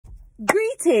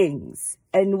Greetings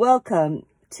and welcome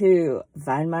to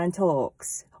Van Man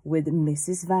Talks with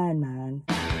Mrs. Van Man.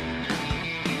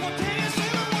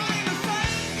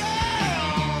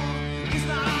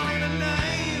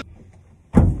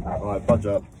 Alright, budge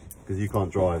up, because you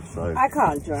can't drive, so... I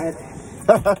can't drive.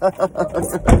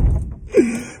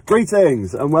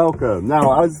 Greetings and welcome.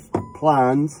 Now, as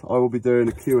planned, I will be doing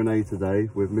a Q&A today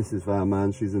with Mrs. Van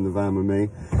Man. She's in the van with me.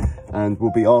 And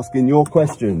we'll be asking your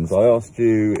questions. I asked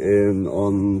you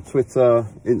on Twitter,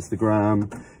 Instagram,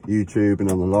 YouTube,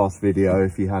 and on the last video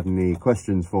if you had any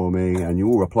questions for me, and you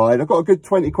all replied. I've got a good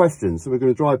 20 questions, so we're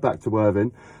going to drive back to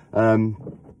Worthing.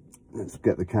 Let's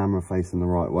get the camera facing the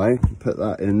right way, put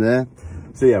that in there.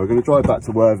 So yeah, we're going to drive back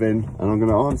to Worthing, and I'm going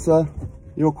to answer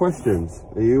your questions.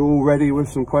 Are you all ready with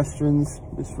some questions,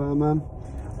 Miss Van Man?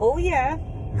 Oh yeah.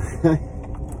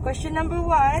 Question number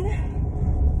 1.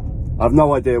 I've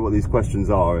no idea what these questions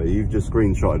are. You've just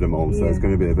screenshotted them all, so it's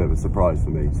going to be a bit of a surprise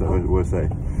for me. So we'll see.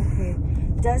 Okay.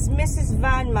 Does Mrs.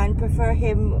 Van Man prefer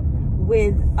him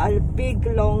with a big,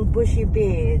 long, bushy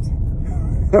beard?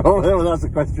 Well, that's a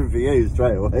question for you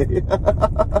straight away. Do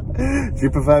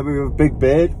you prefer me with a big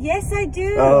beard? Yes, I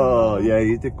do. Oh, yeah,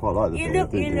 you did quite like the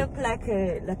beard. You look like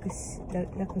a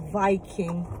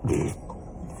Viking.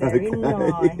 Very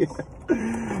nice.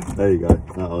 There you go.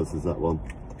 That answers that one.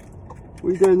 What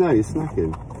are you doing now? You're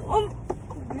snacking.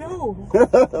 No.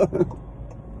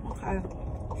 Okay.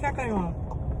 Second one.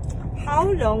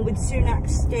 How long would Sunak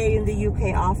stay in the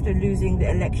UK after losing the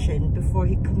election before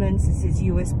he commences his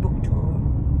US book tour?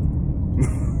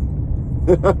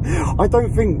 I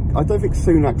don't think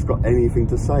Sunak's got anything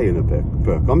to say in a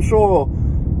book. I'm sure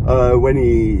when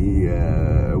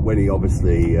he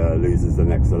obviously loses the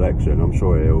next election, I'm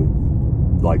sure he'll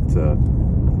like to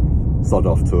sod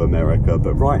off to America,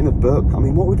 but writing a book, I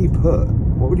mean, what would he put?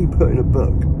 What would he put in a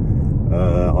book?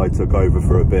 I took over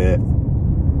for a bit.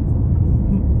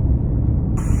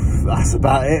 That's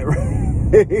about it,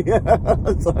 really.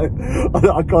 So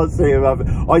I can't see him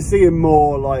I see him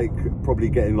more like probably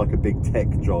getting like a big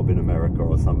tech job in America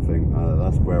or something.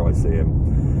 That's where I see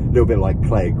him. A little bit like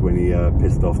Clegg when he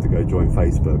pissed off to go join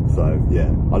Facebook. So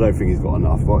yeah, I don't think he's got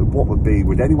enough. What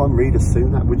would anyone read a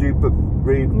Sunak? Would you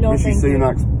read Rishi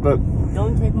Sunak's book?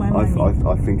 Don't take my money.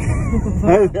 I think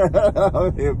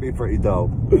it would be pretty dull.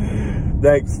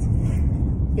 Next.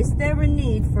 Is there a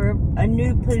need for a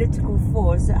new political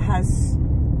force that has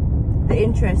the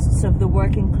interests of the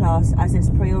working class as its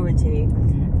priority?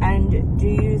 And do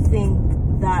you think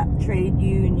that trade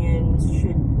unions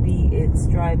should be its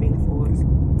driving force?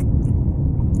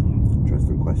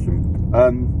 Interesting question.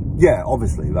 Yeah,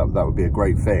 obviously that would be a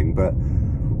great thing, but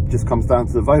it just comes down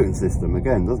to the voting system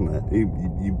again, doesn't it?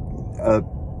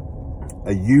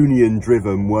 A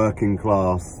union-driven working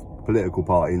class political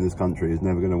party in this country is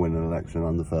never going to win an election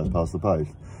under first past the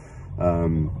post.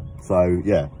 So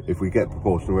yeah, if we get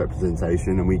proportional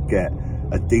representation and we get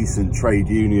a decent trade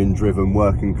union driven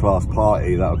working class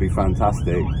party, that would be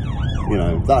fantastic. You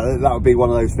know, that would be one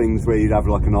of those things where you'd have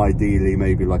like an ideally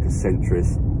maybe like a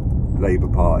centrist Labour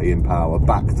Party in power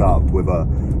backed up with a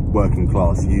working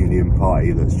class union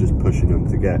party that's just pushing them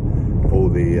to get all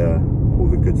the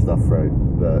good stuff through.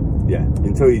 But yeah,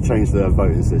 until you change the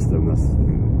voting system,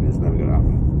 it's never going to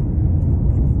happen.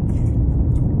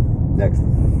 Next.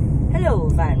 Hello,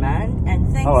 Van Man,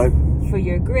 and thanks for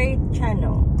your great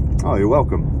channel. Oh, you're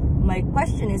welcome. My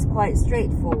question is quite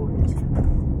straightforward.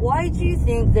 Why do you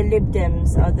think the Lib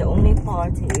Dems are the only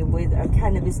party with a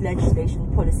cannabis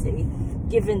legislation policy,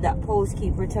 given that polls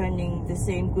keep returning the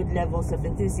same good levels of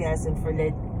enthusiasm for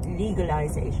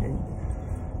legalisation?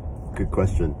 Good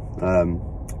question.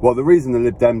 Well, the reason the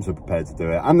Lib Dems are prepared to do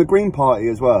it, and the Green Party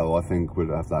as well, I think would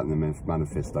have that in the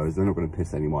manifesto, is they're not going to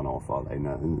piss anyone off, are they?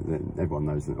 No, everyone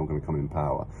knows they're not going to come in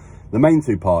power. The main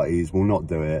two parties will not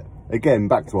do it. Again,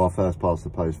 back to our first past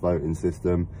the post voting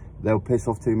system, they'll piss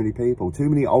off too many people. Too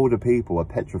many older people are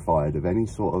petrified of any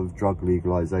sort of drug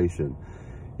legalisation.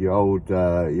 Your old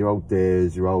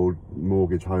dears, your old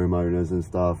mortgage homeowners and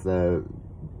stuff, they're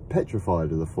petrified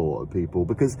of the thought of people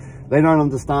because they don't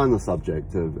understand the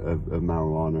subject of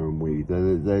marijuana and weed.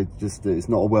 They're just, it's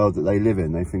not a world that they live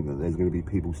in. They think that there's going to be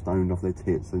people stoned off their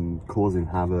tits and causing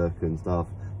havoc and stuff.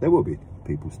 There will be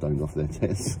people stoned off their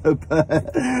tits, but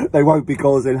they won't be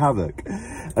causing havoc.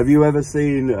 Have you ever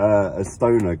seen a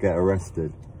stoner get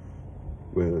arrested?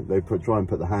 Where they try and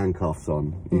put the handcuffs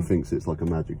on. He thinks it's like a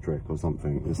magic trick or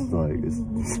something. It's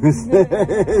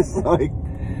like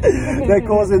they're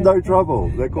causing no trouble.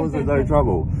 They're causing no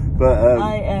trouble. But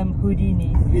I am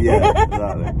Houdini. Yeah,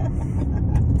 exactly.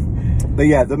 But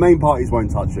yeah, the main parties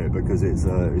won't touch it because it's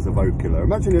a vote killer.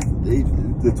 Imagine if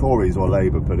the Tories or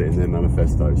Labour put it in their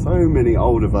manifesto. So many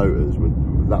older voters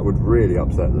that would really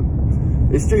upset them.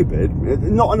 It's stupid.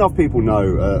 Not enough people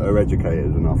know are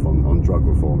educated enough on drug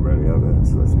reform, really.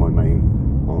 So that's my main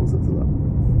answer to that.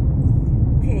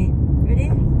 Okay,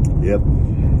 ready? Yep.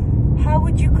 How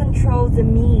would you control the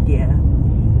media?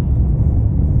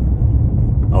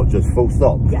 Oh, just full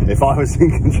stop. Yeah. If I was in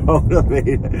control of the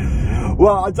media.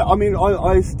 Well, I mean,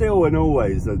 I still and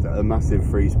always a massive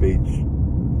free speech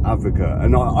advocate,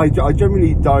 and I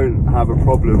generally don't have a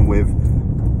problem with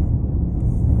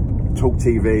Talk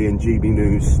TV and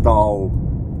GBNews style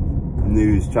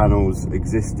news channels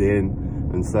existing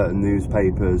and certain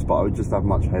newspapers, but I would just have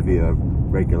much heavier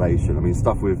regulation. I mean,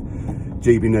 stuff with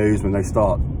GBNews when they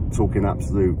start talking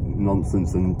absolute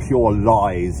nonsense and pure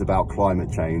lies about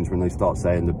climate change, when they start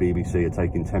saying the BBC are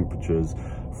taking temperatures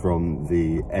from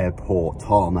the airport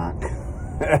tarmac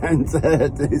and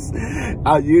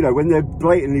you know, when they're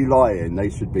blatantly lying, they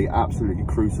should be absolutely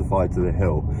crucified to the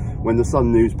hill. When the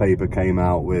Sun newspaper came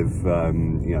out with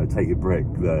you know, take your brick,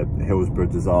 the Hillsborough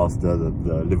disaster,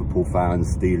 the Liverpool fans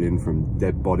stealing from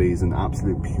dead bodies, and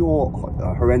absolute pure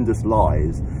horrendous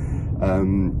lies,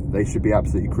 they should be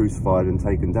absolutely crucified and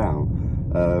taken down.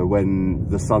 When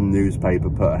the Sun newspaper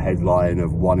put a headline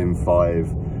of 1 in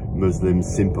 5 Muslims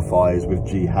sympathise with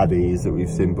jihadis that we've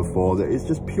seen before, that it's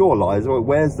just pure lies.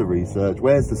 Where's the research?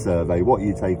 Where's the survey? What are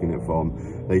you taking it from?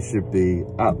 They should be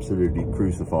absolutely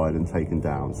crucified and taken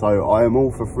down. So I am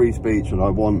all for free speech, and I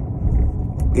want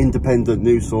independent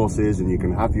news sources, and you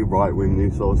can have your right-wing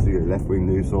news sources, your left-wing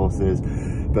news sources,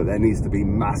 but there needs to be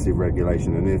massive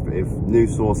regulation. And if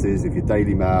news sources, if your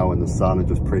Daily Mail and the Sun are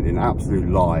just printing absolute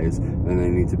lies, then they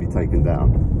need to be taken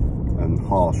down, and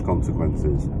harsh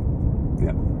consequences.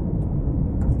 Yeah.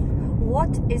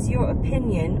 What is your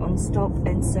opinion on stop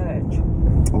and search?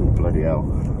 Oh, bloody hell.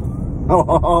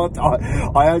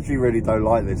 I actually really don't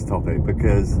like this topic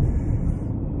because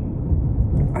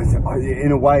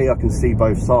in a way I can see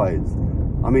both sides.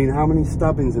 I mean, how many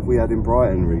stabbings have we had in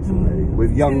Brighton recently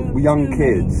with young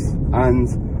kids? And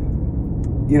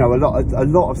you know, a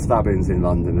lot of stabbings in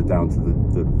London are down to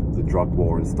the drug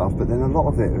war and stuff, but then a lot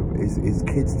of it is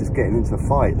kids just getting into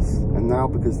fights, and now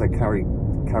because they carry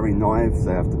knives,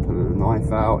 they have to pull a knife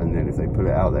out, and then if they pull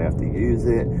it out, they have to use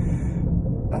it.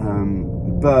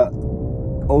 But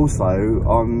also,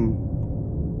 I'm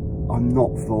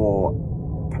not for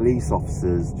police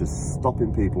officers just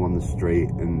stopping people on the street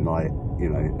and, like, you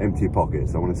know, empty your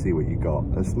pockets. I want to see what you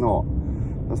got. That's not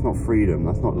freedom.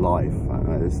 That's not life.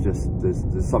 It's just there's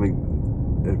something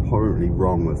horribly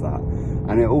wrong with that,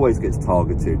 and it always gets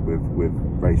targeted with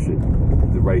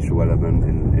the racial element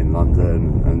in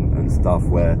London and stuff,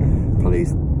 where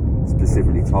police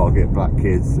specifically target black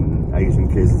kids and Asian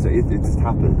kids. It just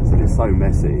happens, and it's so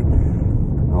messy.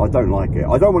 I don't like it.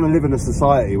 I don't want to live in a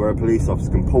society where a police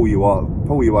officer can pull you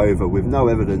over with no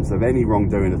evidence of any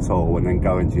wrongdoing at all, and then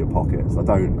go into your pockets. I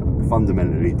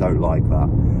fundamentally don't like that.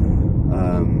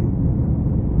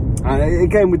 And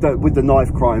again, with the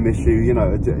knife crime issue, you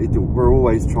know, we're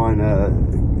always trying to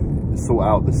sort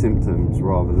out the symptoms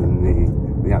rather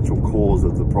than the actual cause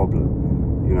of the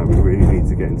problem. You know, we really need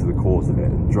to get into the cause of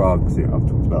it. And drugs, you know, I've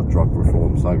talked about drug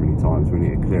reform so many times. We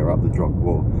need to clear up the drug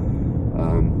war.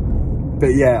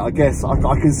 But yeah, I guess I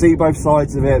can see both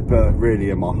sides of it, but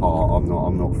really in my heart,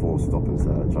 I'm not for stop and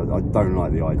search. I don't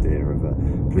like the idea of a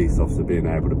police officer being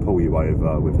able to pull you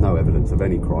over with no evidence of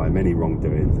any crime, any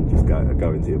wrongdoings, and just go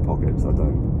into your pockets. I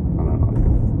don't like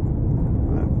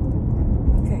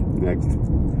it. Okay. Next.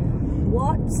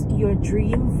 What's your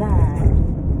dream van?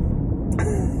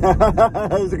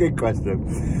 That's a good question.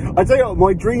 I tell you what,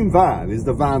 my dream van is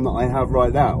the van that I have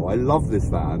right now. I love this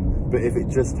van, but if it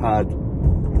just had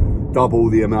double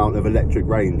the amount of electric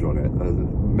range on it. As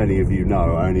many of you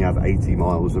know, I only have 80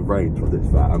 miles of range on this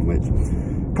van, which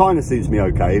kind of suits me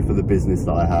okay for the business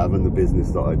that I have and the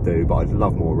business that I do, but I'd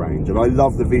love more range. And I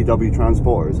love the VW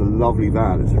Transporter. It's a lovely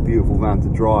van. It's a beautiful van to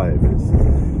drive.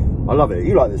 I love it.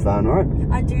 You like this van, right?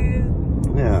 I do.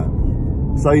 Yeah.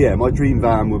 So yeah, my dream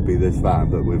van would be this van,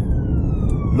 but with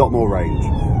a lot more range.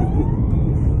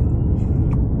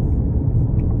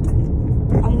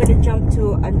 I'm going to jump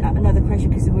to another question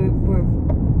because we're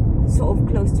sort of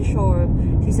close to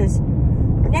Shoreham. She says,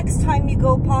 next time you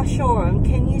go past Shoreham,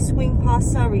 can you swing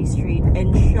past Surrey Street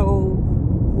and show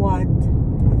what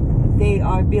they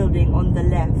are building on the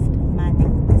left,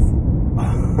 Mannings?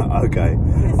 Okay.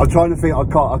 Yes. I'm trying to think. I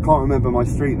can't remember my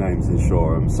street names in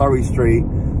Shoreham. Surrey Street,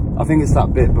 I think it's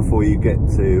that bit before you get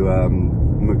to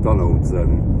McDonald's,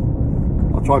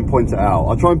 and I I'll try and point it out.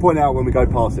 I'll try and point it out when we go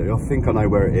past it. I think I know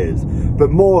where it is.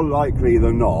 But more likely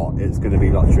than not, it's going to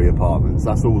be luxury apartments.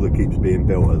 That's all that keeps being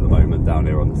built at the moment down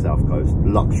here on the south coast.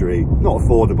 Luxury, not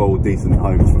affordable, decent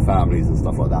homes for families and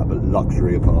stuff like that, but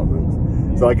luxury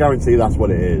apartments. So I guarantee that's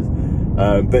what it is.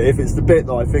 But if it's the bit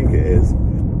that I think it is,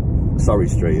 Surrey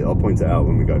Street, I'll point it out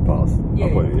when we go past. Yeah.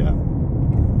 I'll point it, yeah.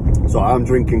 So I'm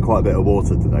drinking quite a bit of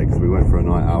water today because we went for a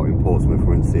night out in Portsmouth. We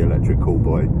went to see Electric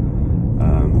Callboy.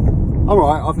 All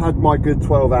right, I've had my good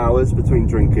 12 hours between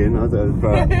drinking,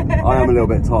 but I am a little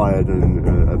bit tired and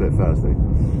a bit thirsty.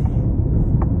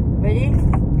 Ready?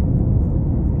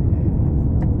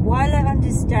 While I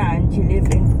understand you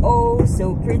live in oh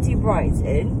so pretty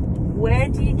Brighton, where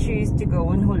do you choose to go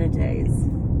on holidays?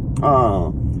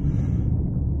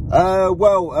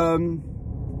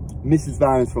 Mrs.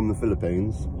 Van is from the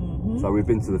Philippines. So we've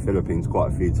been to the Philippines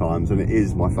quite a few times, and it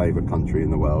is my favourite country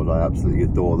in the world. I absolutely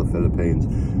adore the Philippines.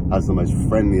 It has the most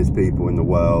friendliest people in the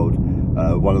world,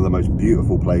 one of the most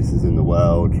beautiful places in the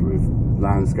world, with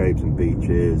landscapes and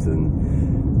beaches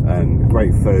and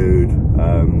great food.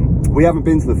 We haven't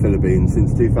been to the Philippines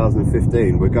since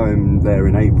 2015. We're going there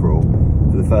in April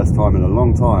for the first time in a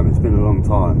long time. It's been a long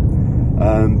time.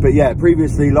 But yeah,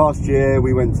 previously last year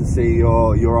we went to see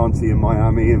your auntie in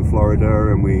Miami in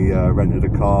Florida, and we rented a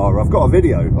car. I've got a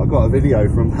video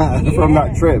from that from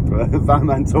that trip.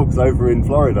 Batman talks over in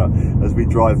Florida as we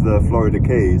drive the Florida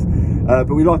Keys.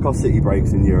 But we like our city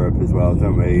breaks in Europe as well,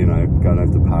 don't we? You know, going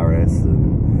over to Paris,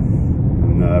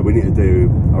 and we need to do.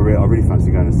 I really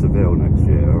fancy going to Seville next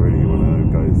year. I really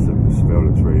want to go to Seville.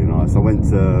 Looks really nice. I went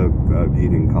to you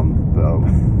didn't come,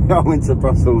 but I went to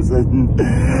Brussels and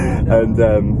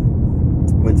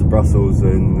went to Brussels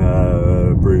and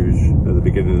Bruges at the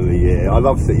beginning of the year. I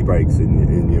love city breaks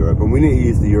in Europe, and we need to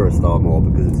use the Eurostar more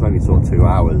because it's only sort of 2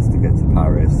 hours to get to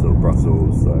Paris or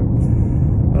Brussels. So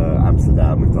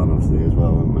Amsterdam we've done obviously as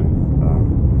well, haven't we?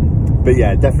 But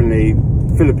yeah, definitely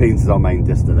Philippines is our main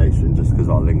destination just because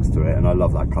our links to it, and I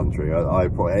love that country. I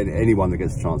probably, anyone that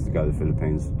gets a chance to go to the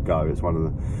Philippines, go. It's one of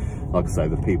the, like I say,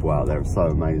 the people out there are so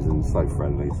amazing, so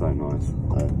friendly, so nice.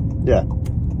 Yeah,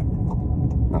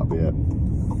 that'll be it.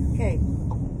 Okay.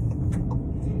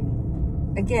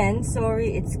 Again,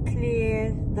 sorry, it's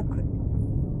clear the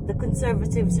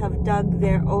Conservatives have dug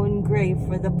their own grave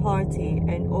for the party,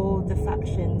 and all the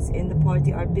factions in the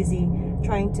party are busy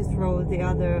trying to throw the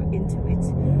other into it.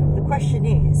 The question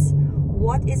is,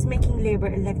 what is making Labour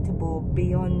electable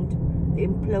beyond the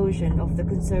implosion of the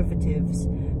Conservatives?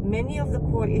 Many of the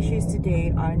core issues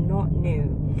today are not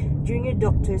new. Junior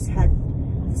doctors had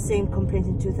the same complaint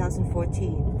in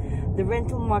 2014. The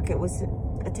rental market was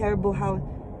terrible.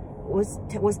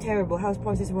 House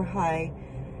prices were high.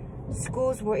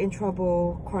 Schools were in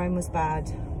trouble. Crime was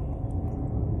bad.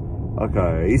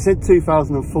 Okay, he said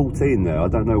 2014 there. I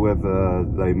don't know whether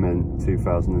they meant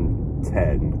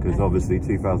 2010, because obviously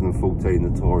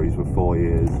 2014 the Tories were 4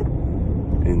 years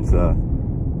into...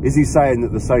 Is he saying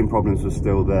that the same problems were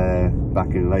still there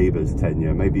back in Labour's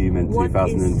tenure? Maybe you meant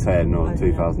 2010 or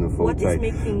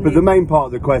 2014. But the main part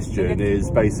of the question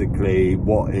is basically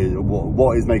what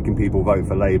is making people vote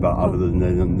for Labour other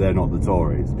than they're not the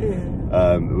Tories?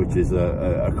 Which is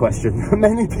a question that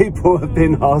many people have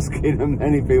been asking and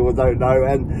many people don't know,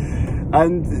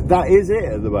 and that is it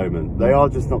at the moment. They are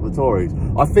just not the Tories.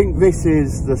 I think this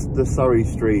is the Surrey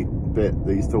Street bit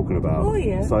that he's talking about. Oh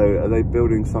yeah. So are they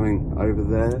building something over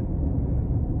there?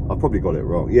 I've probably got it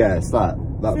wrong. Yeah, it's that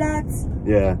flats.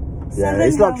 Yeah,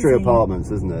 it's luxury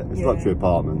apartments, isn't it? It's luxury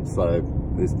apartments, so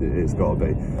it's got to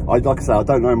be. Like I say, I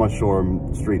don't know my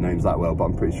Shoreham street names that well, but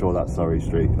I'm pretty sure that's Surrey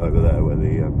Street over there where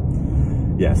the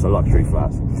so luxury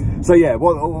flats. So yeah,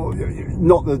 well,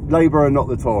 not the Labour and not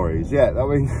the Tories. Yeah, I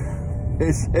mean,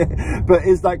 but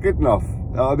is that good enough?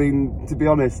 I mean, to be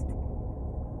honest,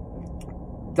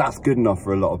 that's good enough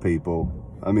for a lot of people.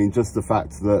 I mean, just the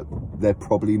fact that they're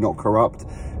probably not corrupt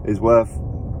is worth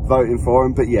voting for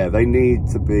them. But yeah, they need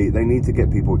to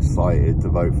get people excited to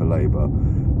vote for Labour.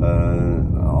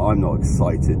 I'm not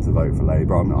excited to vote for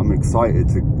Labour. I'm excited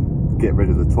to get rid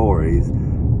of the Tories,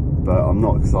 but I'm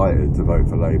not excited to vote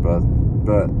for Labour.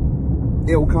 But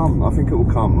it'll come. I think it will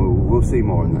come. We'll see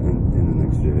more in the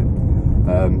next year.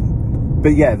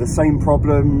 But yeah, the same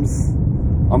problems.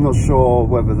 I'm not sure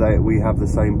whether we have the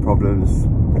same problems.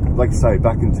 Like I say,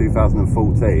 back in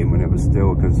 2014, when it was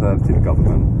still a Conservative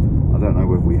government, I don't know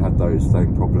whether we had those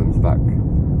same problems back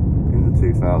in the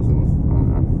 2000s. I don't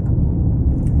know.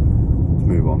 Let's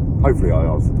move on. Hopefully I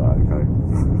answered that, okay?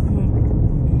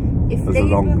 It was a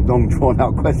long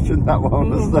drawn-out question, that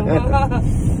one, was there?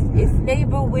 If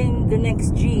Labour win the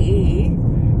next GE,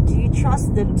 do you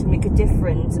trust them to make a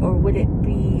difference, or would it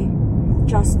be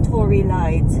just Tory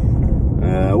light?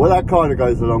 Well, that kind of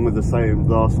goes along with the same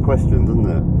last question, doesn't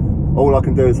it? All I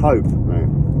can do is hope, mate.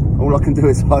 All I can do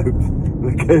is hope,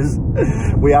 because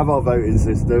we have our voting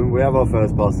system, we have our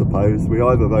first past the post, we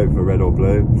either vote for red or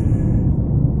blue.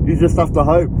 You just have to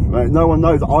hope, mate. No one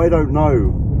knows. I don't know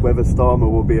whether Starmer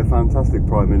will be a fantastic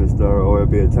Prime Minister or he'll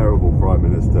be a terrible Prime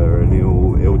Minister, and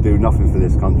he'll do nothing for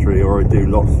this country, or he'll do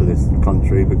lots for this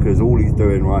country, because all he's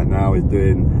doing right now is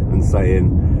doing and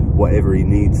saying whatever he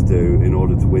needs to in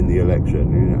order to win the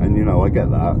election. And you know, I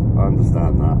get that, I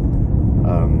understand that,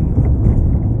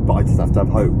 but I just have to have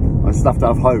hope. I just have to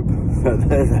have hope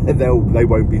that they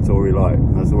won't be Tory light.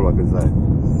 That's all I can say.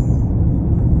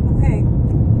 Okay,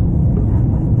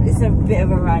 it's a bit of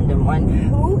a random one.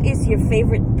 Who is your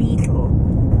favourite beatle?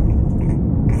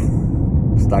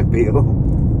 Stag beetle.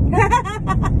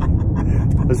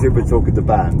 I assume we're talking to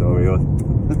band, are we?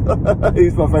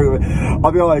 He's my favourite.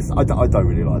 I'll be honest, I don't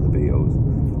really like the Beatles.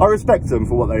 I respect them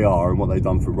for what they are and what they've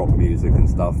done for rock music and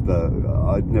stuff, but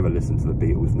I'd never listen to the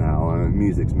Beatles now.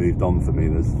 Music's moved on for me.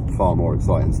 There's far more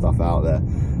exciting stuff out there.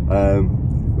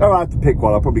 If I had to pick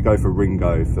one, I'd probably go for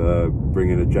Ringo, for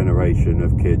bringing a generation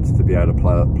of kids to be able to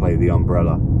play the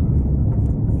umbrella. Do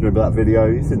you remember that video?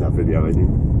 You've seen that video, haven't you?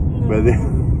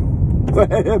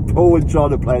 Where Paul and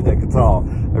John are playing their guitar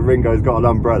and Ringo's got an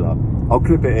umbrella. I'll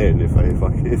clip it in if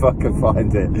I can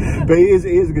find it. But he is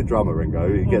a good drummer, Ringo.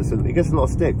 He gets a lot of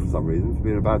stick for some reason for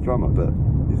being a bad drummer, but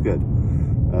he's good.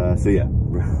 So yeah,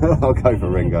 I'll go for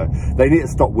Ringo. They need to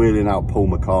stop wheeling out Paul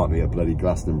McCartney at bloody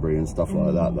Glastonbury and stuff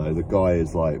like that, though. The guy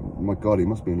is like, my God, he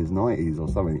must be in his 90s or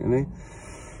something, isn't he?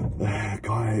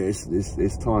 Guy,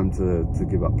 it's time to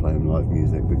give up playing live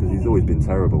music, because he's always been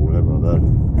terrible whenever I've heard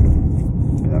him.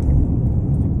 Yeah.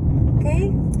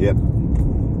 Okay. Yep.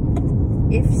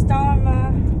 If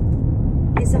Starmer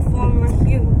is a former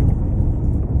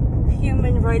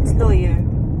human rights lawyer,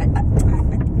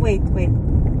 wait,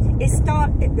 is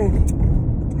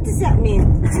what does that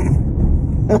mean?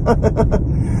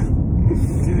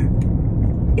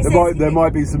 there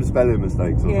might be some spelling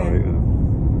mistakes or something.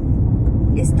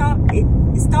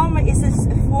 Starmer is a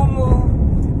former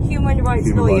human rights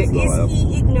lawyer. Is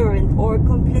he ignorant or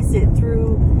complicit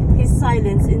through his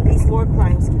silence in these war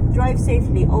crimes? Drive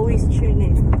safely, always tune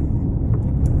in.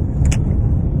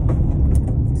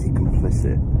 Is he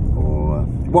complicit? Or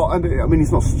well, I mean,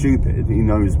 he's not stupid. He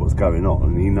knows what's going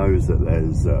on. He knows that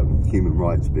there's human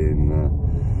rights being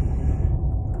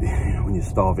when you're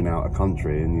starving out a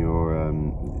country and you're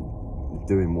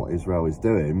doing what Israel is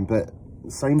doing. But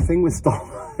same thing with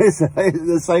Starmer. It's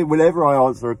the same whenever I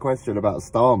answer a question about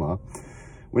Starmer.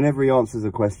 Whenever he answers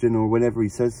a question or whenever he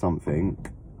says something,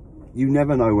 you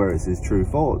never know where it's his true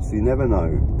thoughts. You never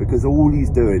know, because all he's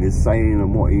doing is saying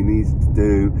and what he needs to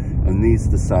do and needs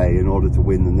to say in order to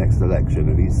win the next election.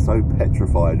 And he's so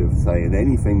petrified of saying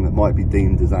anything that might be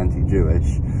deemed as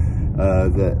anti-Jewish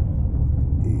that,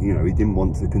 you know, he didn't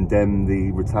want to condemn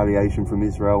the retaliation from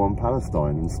Israel on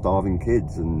Palestine and starving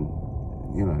kids. And,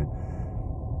 you know,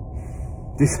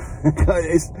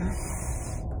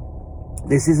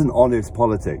 this isn't honest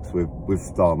politics with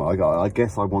Starmer. I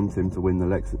guess I want him to win the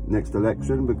next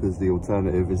election because the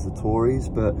alternative is the Tories.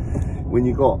 But when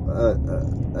you've got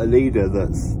a leader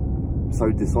that's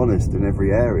so dishonest in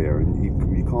every area, and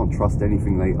you can't trust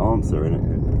anything they answer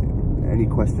and any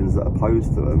questions that are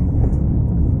posed to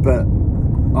them. But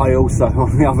I also,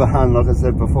 on the other hand, like I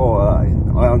said before,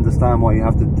 I understand why you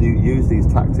have to use these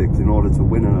tactics in order to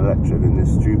win an election in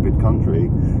this stupid country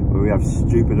where we have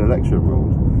stupid election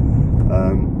rules.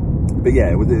 But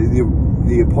yeah,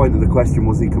 the point of the question,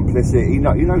 was he complicit? He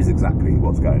knows exactly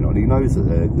what's going on. He knows that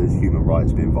there's human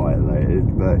rights being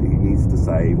violated, but he needs to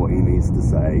say what he needs to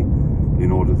say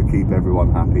in order to keep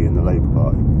everyone happy in the Labour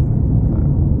Party.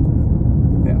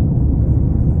 Yeah.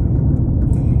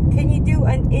 Can you do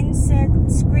an inset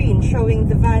screen showing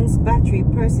the van's battery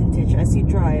percentage as you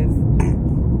drive?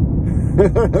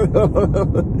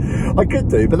 I could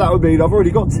do, but that would mean I've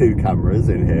already got 2 cameras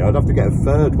in here. I'd have to get a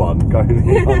third one going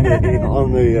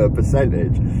on the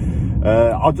percentage.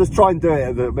 I'll just try and do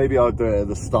it maybe I'll do it at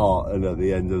the start and at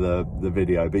the end of the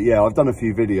video. But yeah, I've done a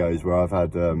few videos where I've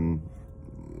had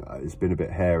it's been a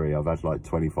bit hairy. I've had like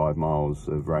 25 miles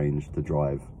of range to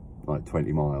drive, like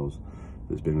 20 miles.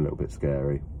 It's been a little bit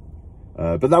scary.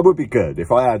 But that would be good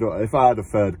if I had a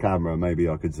third camera. Maybe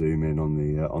I could zoom in on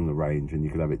the range, and you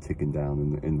could have it ticking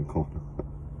down in the corner.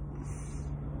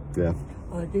 Yeah.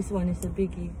 Oh, this one is a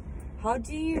biggie. How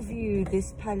do you view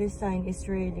this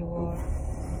Palestine-Israeli war?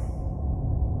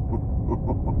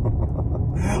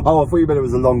 Oh, I thought you meant it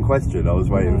was a long question. I was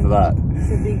waiting for that. It's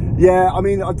a biggie. Yeah, I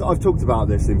mean, I've talked about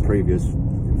this in previous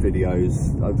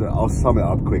videos. I'll sum it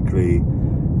up quickly.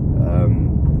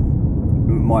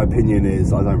 My opinion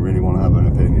is I don't really want to have an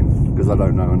opinion because I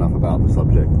don't know enough about the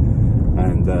subject,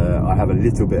 and I have a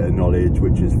little bit of knowledge,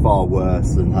 which is far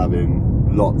worse than having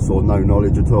lots or no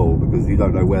knowledge at all, because you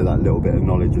don't know where that little bit of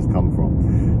knowledge has come from.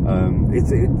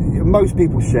 Most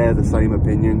people share the same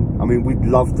opinion. I mean, we'd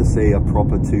love to see a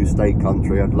proper two-state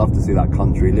country. I'd love to see that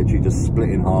country literally just split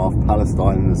in half,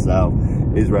 Palestine in the south,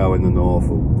 Israel in the north,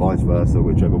 or vice versa,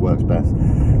 whichever works best.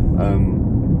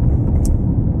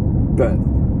 But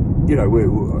you know,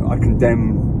 I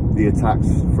condemn the attacks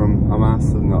from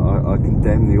Hamas, and I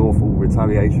condemn the awful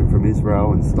retaliation from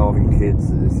Israel and starving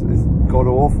kids. It's god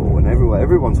awful, and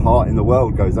everyone's heart in the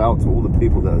world goes out to all the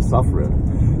people that are suffering.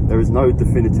 There is no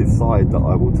definitive side that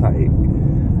I will take.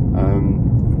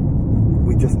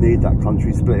 We just need that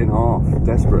country split in half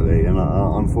desperately, and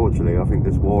unfortunately I think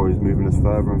this war is moving us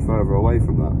further and further away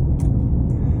from that.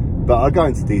 But I'll go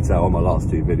into detail on my last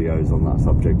two videos on that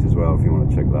subject as well if you want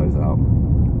to check those out.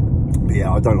 But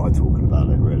yeah, I don't like talking about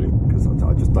it really, because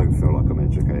I just don't feel like I'm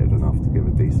educated enough to give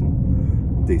a decent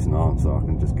answer. I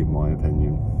can just give my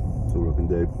opinion. That's all I can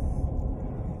do.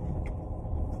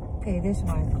 Okay, this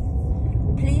one.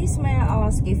 Please may I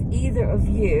ask if either of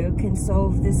you can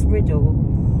solve this riddle?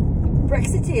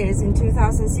 Brexiteers in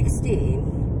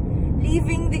 2016,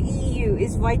 leaving the EU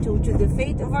is vital to the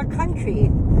fate of our country.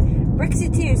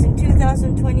 Brexiteers in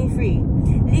 2023,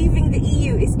 leaving the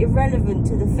EU is irrelevant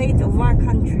to the fate of our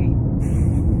country.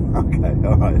 Okay,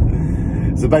 alright.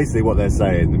 So basically what they're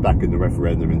saying, back in the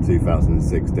referendum in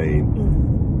 2016,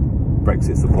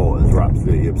 Brexit supporters were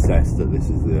absolutely obsessed that this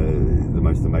is the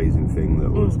most amazing thing that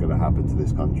was going to happen to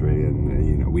this country, and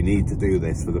you know, we need to do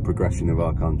this for the progression of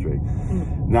our country.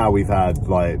 Now we've had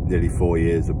like nearly 4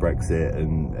 years of Brexit,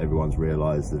 and everyone's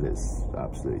realised that it's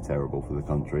absolutely terrible for the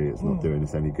country. It's not doing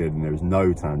us any good, and there is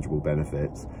no tangible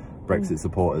benefits. Brexit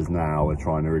supporters now are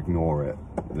trying to ignore it,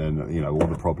 and then, you know, all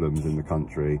the problems in the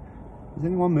country. Is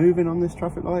anyone moving on this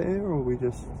traffic light here, or are we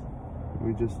just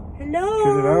hello?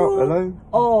 Chilling out? Hello?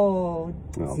 Oh,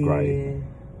 dear. Great.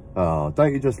 Oh,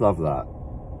 don't you just love that?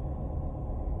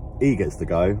 He gets to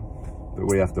go, but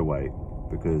we have to wait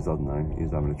because, I don't know,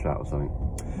 he's having a chat or something.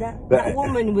 That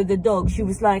woman with the dog, she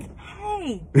was like,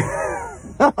 hey.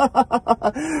 But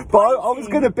I was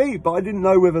going to beat, but I didn't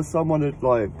know whether someone had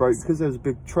like broke, because there was a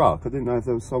big truck. I didn't know if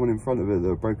there was someone in front of it that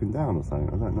had broken down or something.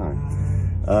 I don't know.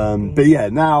 But yeah,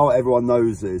 now everyone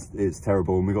knows it's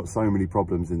terrible, and we've got so many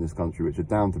problems in this country which are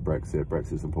down to Brexit.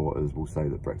 Brexit supporters will say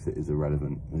that Brexit is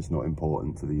irrelevant. It's not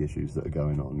important to the issues that are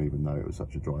going on, even though it was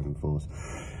such a driving force.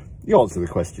 You answer the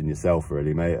question yourself,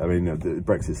 really, mate. I mean, the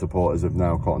Brexit supporters have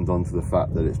now cottoned on to the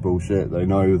fact that it's bullshit. They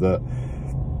know that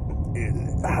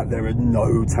there are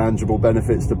no tangible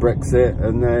benefits to Brexit,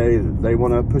 and they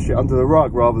want to push it under the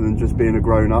rug rather than just being a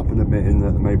grown up and admitting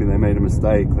that maybe they made a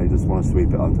mistake. They just want to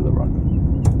sweep it under the rug.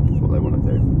 That's what they want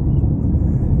to do.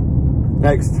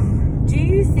 Next. Do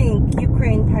you think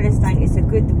Ukraine Palestine is a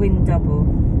good win double?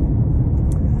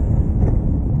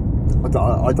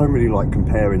 I don't really like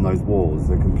comparing those wars.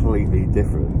 They're completely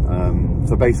different.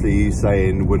 So basically, you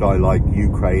saying, would I like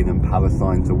Ukraine and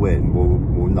Palestine to win? Well,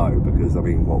 no, because I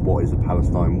mean, what is a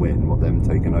Palestine win? What, them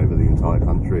taking over the entire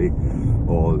country?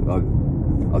 Or I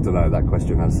don't know. That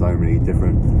question has so many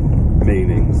different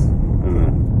meanings.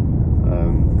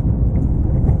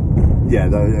 Yeah,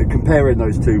 comparing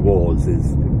those two wars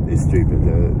is stupid.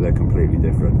 They're completely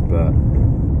different. But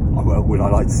would I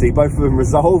like to see both of them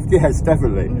resolved? Yes,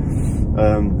 definitely.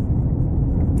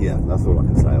 Yeah, that's all I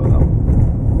can say on that one.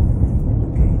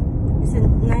 Okay, it's a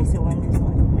nicer one, this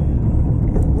one.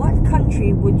 What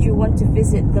country would you want to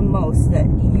visit the most that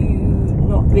you've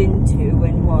not been to,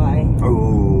 and why?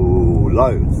 Oh,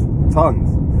 loads, tons.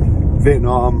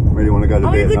 Vietnam, really want to go to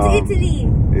Vietnam. Oh, go to Italy.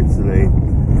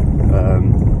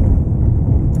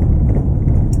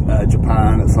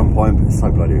 Japan at some point, but it's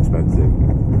so bloody expensive.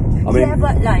 I mean, yeah,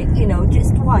 but like, you know,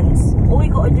 just once. All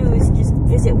you got to do is just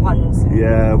visit once.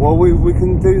 Yeah, well, we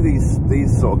can do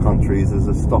these sort of countries as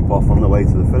a stop off on the way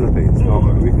to the Philippines.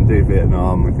 We can do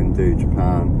Vietnam, we can do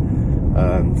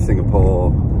Japan,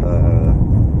 Singapore,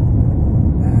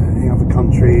 any other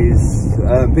countries.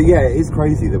 But yeah, it is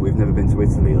crazy that we've never been to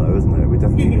Italy, though, isn't it? We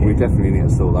definitely need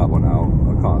to sort that one out.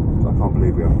 I can't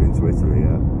believe we haven't been to Italy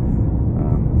yet.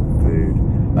 Food.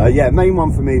 Yeah, main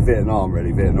one for me, Vietnam,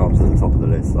 really. Vietnam's at the top of the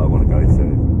list that I want to go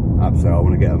to. Absolutely, I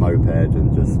want to get a moped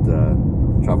and just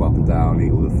travel up and down,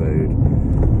 eat all the food.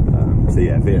 So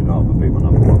yeah, Vietnam would be my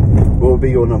number one. What would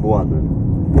be your number one then?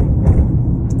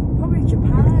 Probably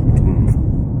Japan.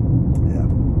 Yeah.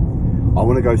 I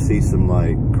want to go see some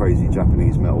like crazy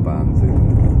Japanese metal bands in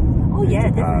yeah,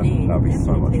 Japan. definitely. That'd be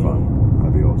so much fun.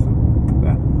 That'd be awesome.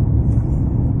 Yeah.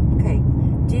 Okay.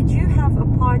 Did you have a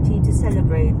party to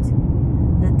celebrate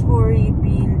the Tory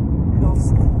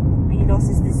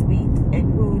losses this week,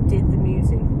 and who did the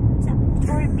music? Is that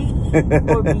Tory BE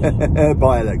or BE?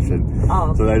 By-election.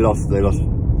 Oh, so they lost.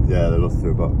 Yeah, they lost to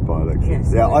a by-election.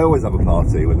 Yes, yeah, I always have a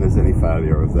party when there's any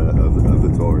failure of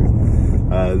the Tories.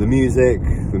 The music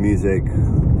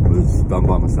was done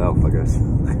by myself, I guess.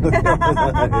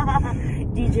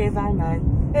 DJ Van Man.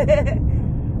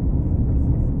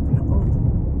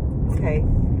 Okay.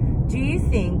 Do you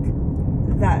think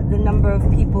that the number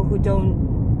of people who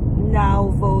don't now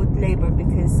vote Labour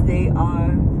because they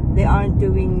aren't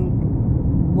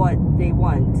doing what they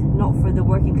want, not for the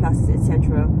working classes,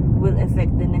 etc., will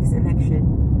affect the next election?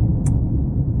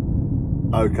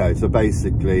 Okay, so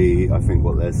basically, I think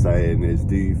what they're saying is,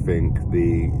 do you think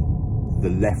the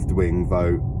left-wing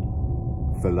vote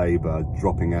for Labour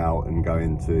dropping out and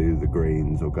going to the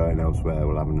Greens or going elsewhere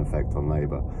will have an effect on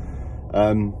Labour?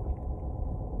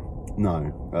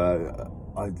 No,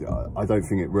 I don't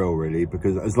think it will, really,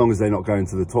 because as long as they're not going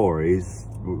to the Tories,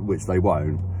 which they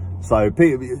won't. So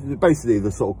basically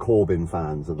the sort of Corbyn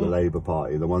fans of the Labour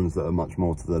Party, the ones that are much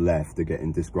more to the left, are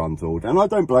getting disgruntled. And I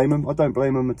don't blame them. I don't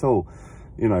blame them at all.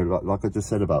 You know, like I just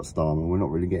said about Starmer, we're not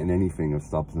really getting anything of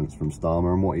substance from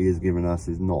Starmer. And what he is giving us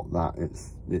is not that.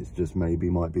 It's just maybe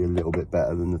might be a little bit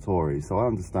better than the Tories. So I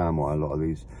understand why a lot of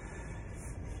these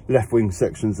left-wing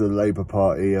sections of the Labour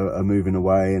Party are moving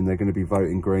away and they're going to be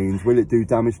voting Greens. Will it do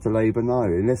damage to Labour? No.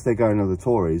 Unless they're going to the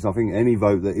Tories, I think any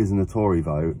vote that isn't a Tory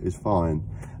vote is fine.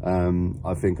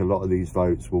 I think a lot of these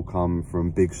votes will come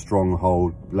from big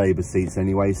stronghold Labour seats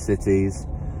anyway, cities.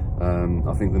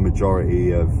 I think the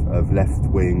majority of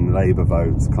left-wing Labour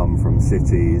votes come from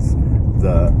cities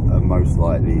that are most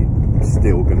likely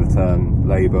still going to turn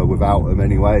Labour without them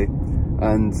anyway.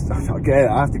 And again,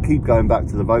 I have to keep going back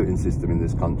to the voting system in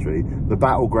this country. The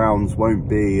battlegrounds won't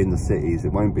be in the cities.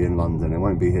 It won't be in London. It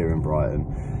won't be here in Brighton.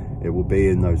 It will be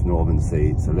in those northern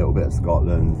seats, a little bit of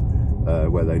Scotland,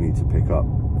 where they need to pick up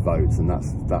votes. And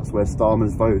that's where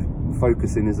Starmer's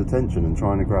focusing his attention and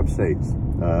trying to grab seats.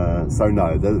 So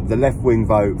no, the left-wing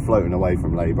vote floating away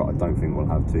from Labour, I don't think will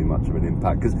have too much of an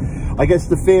impact. Because I guess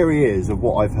the theory is, of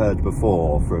what I've heard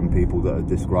before from people that are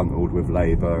disgruntled with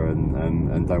Labour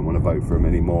and don't want to vote for him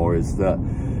anymore, is that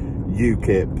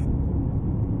UKIP,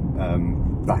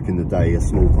 back in the day, a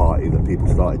small party that people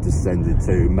started descending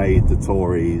to, made the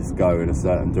Tories go in a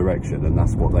certain direction, and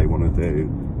that's what they want to do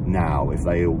now. If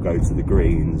they all go to the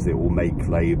Greens, it will make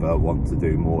Labour want to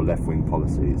do more left-wing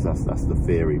policies. That's the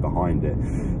theory behind it.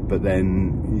 But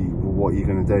then what are you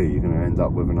going to do? You're going to end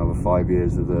up with another 5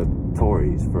 years of the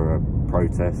Tories for a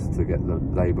protest to get the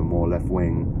Labour more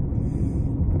left-wing.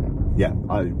 Yeah,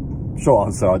 short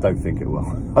answer, I don't think it will.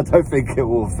 I don't think it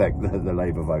will affect the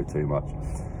Labour vote too much.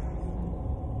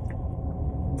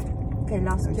 Okay,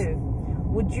 last two.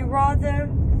 Would you rather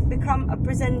become a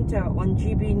presenter on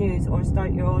GBNews or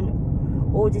start your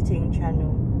own auditing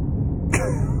channel?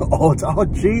 Oh,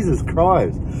 Jesus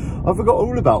Christ. I forgot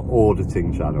all about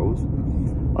auditing channels.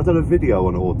 I did a video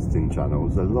on auditing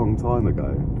channels a long time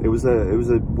ago. It was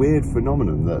a weird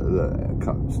phenomenon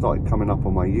that started coming up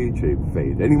on my YouTube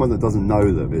feed. Anyone that doesn't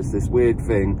know them, it's this weird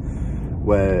thing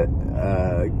where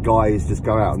guys just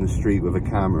go out on the street with a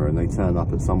camera and they turn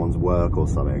up at someone's work or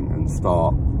something and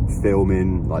start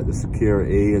filming like the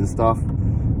security and stuff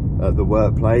at the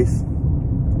workplace.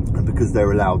 And because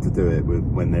they're allowed to do it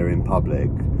when they're in public,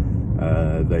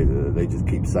 they just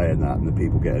keep saying that, and the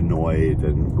people get annoyed,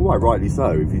 and quite rightly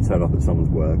so, if you turn up at someone's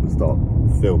work and start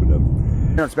filming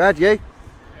them. Not so bad, you?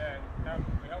 Yeah, can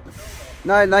we help the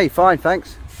film? No, you're fine,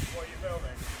 thanks. What are you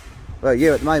filming? Well,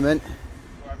 you at the moment. Well,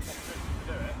 I've got permission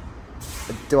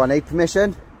to do it. Do I need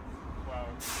permission? Well,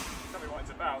 tell me what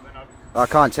it's about, then I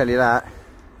can't tell you that.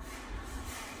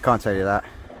 Can't tell you that.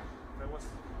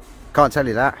 Can't tell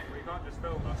you that. Well, you can't just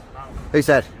film us about... Who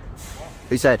said? What?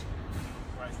 Who said?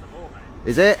 Well, it's the law, mate.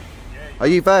 Is it? Yeah, Are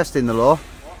you versed in the law?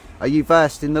 What? Are you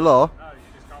versed in the law? No, you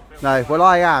just can't film No, us. well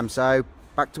I am, so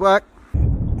back to work.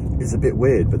 It's a bit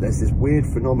weird, but there's this weird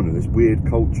phenomenon, this weird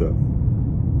culture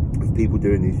of people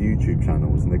doing these YouTube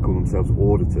channels, and they call themselves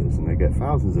auditors, and they get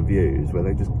thousands of views where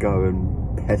they just go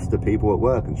and pester people at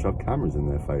work and shove cameras in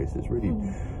their face. It's really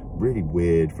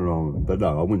weird phenomenon. But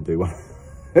no, I wouldn't do one.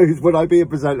 Would I be a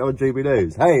presenter on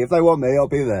GBNews? Hey, if they want me, I'll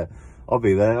be there. I'll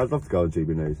be there. I'd love to go on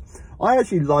GBNews. I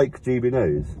actually like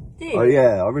GBNews. Do you? Oh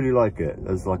yeah, I really like it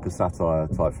as like a satire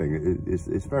type thing.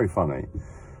 It's very funny.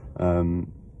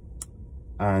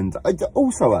 And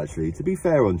also, actually, to be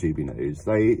fair on GBNews,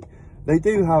 they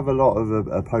do have a lot of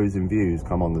opposing views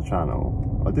come on the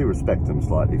channel. I do respect them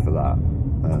slightly for that.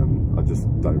 I just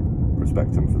don't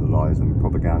respect them for the lies and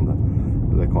propaganda,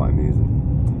 but they're quite amusing.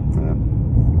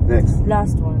 Next.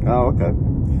 Last one. Oh, okay.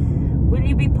 Will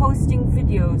you be posting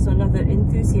videos on other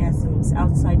enthusiasms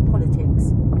outside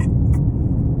politics?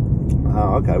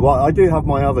 Oh, okay. Well, I do have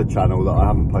my other channel that I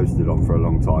haven't posted on for a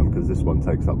long time because this one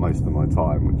takes up most of my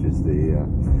time, which is the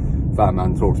Fat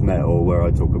Man Talks Metal, where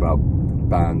I talk about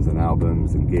bands and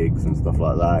albums and gigs and stuff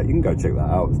like that. You can go check that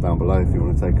out. It's down below if you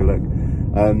want to take a look.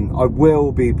 I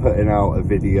will be putting out a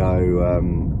video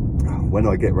when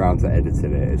I get round to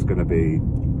editing it. It's going to be...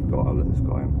 God, I'll let this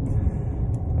guy in.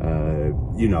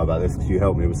 You know about this because you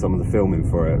helped me with some of the filming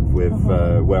for it, with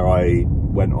where I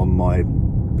went on my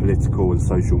political and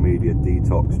social media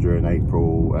detox during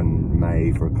April and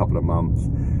May for a couple of months.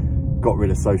 Got rid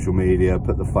of social media,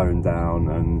 put the phone down,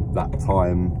 and that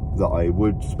time that I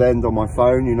would spend on my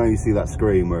phone, you know, you see that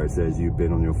screen where it says you've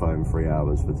been on your phone 3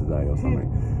 hours for today or something.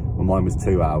 Well, mine was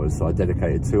 2 hours, so I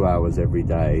dedicated 2 hours every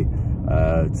day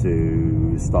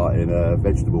to starting a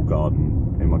vegetable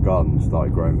garden in my garden.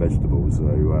 Started growing vegetables. So,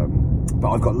 but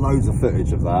I've got loads of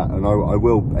footage of that, and I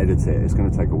will edit it. It's going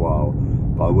to take a while,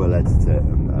 but I will edit it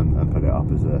and put it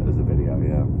up as a video.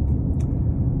 Yeah.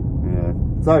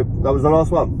 So that was the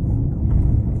last one.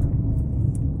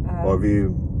 Or have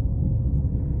you?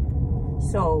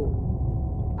 So,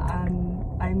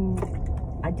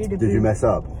 I did a. Did you mess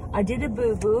up? I did a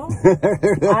boo-boo.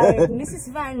 Mrs.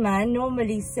 Van Man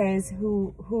normally says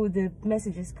who the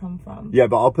messages come from. Yeah,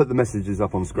 but I'll put the messages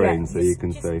up on screen so you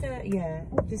can just, see. Yeah,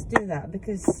 just do that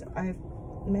because I've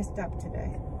messed up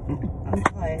today. I'm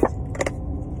tired.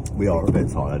 We are a bit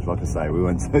tired, like I say. We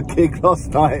went to a gig last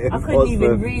night. I couldn't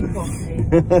even read properly.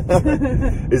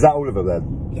 Is that all of it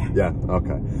then? Yeah. Yeah,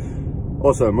 okay.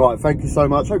 Awesome, right, thank you so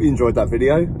much. Hope you enjoyed that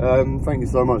video. Thank you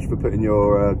so much for putting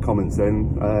your comments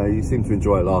in. You seemed to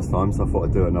enjoy it last time, so I thought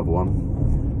I'd do another one.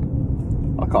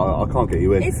 I can't get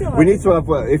you in. We need to have,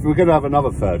 if we're going to have another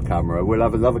third camera, we'll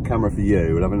have another camera for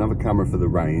you, we'll have another camera for the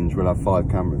range, we'll have 5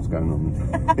 cameras going on.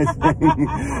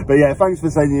 But yeah, thanks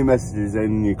for sending your messages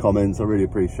in, your comments, I really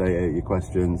appreciate it, your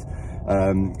questions.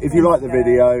 If you like the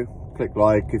video, click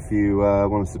like. If you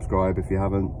want to subscribe, if you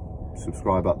haven't,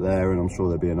 subscribe up there, and I'm sure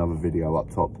there'll be another video up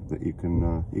top that you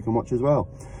can watch as well.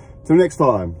 Till next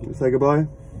time, let's say goodbye.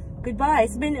 Goodbye.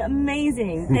 It's been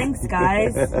amazing. Thanks,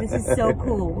 guys. This is so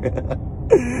cool.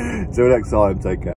 Till next time, take care.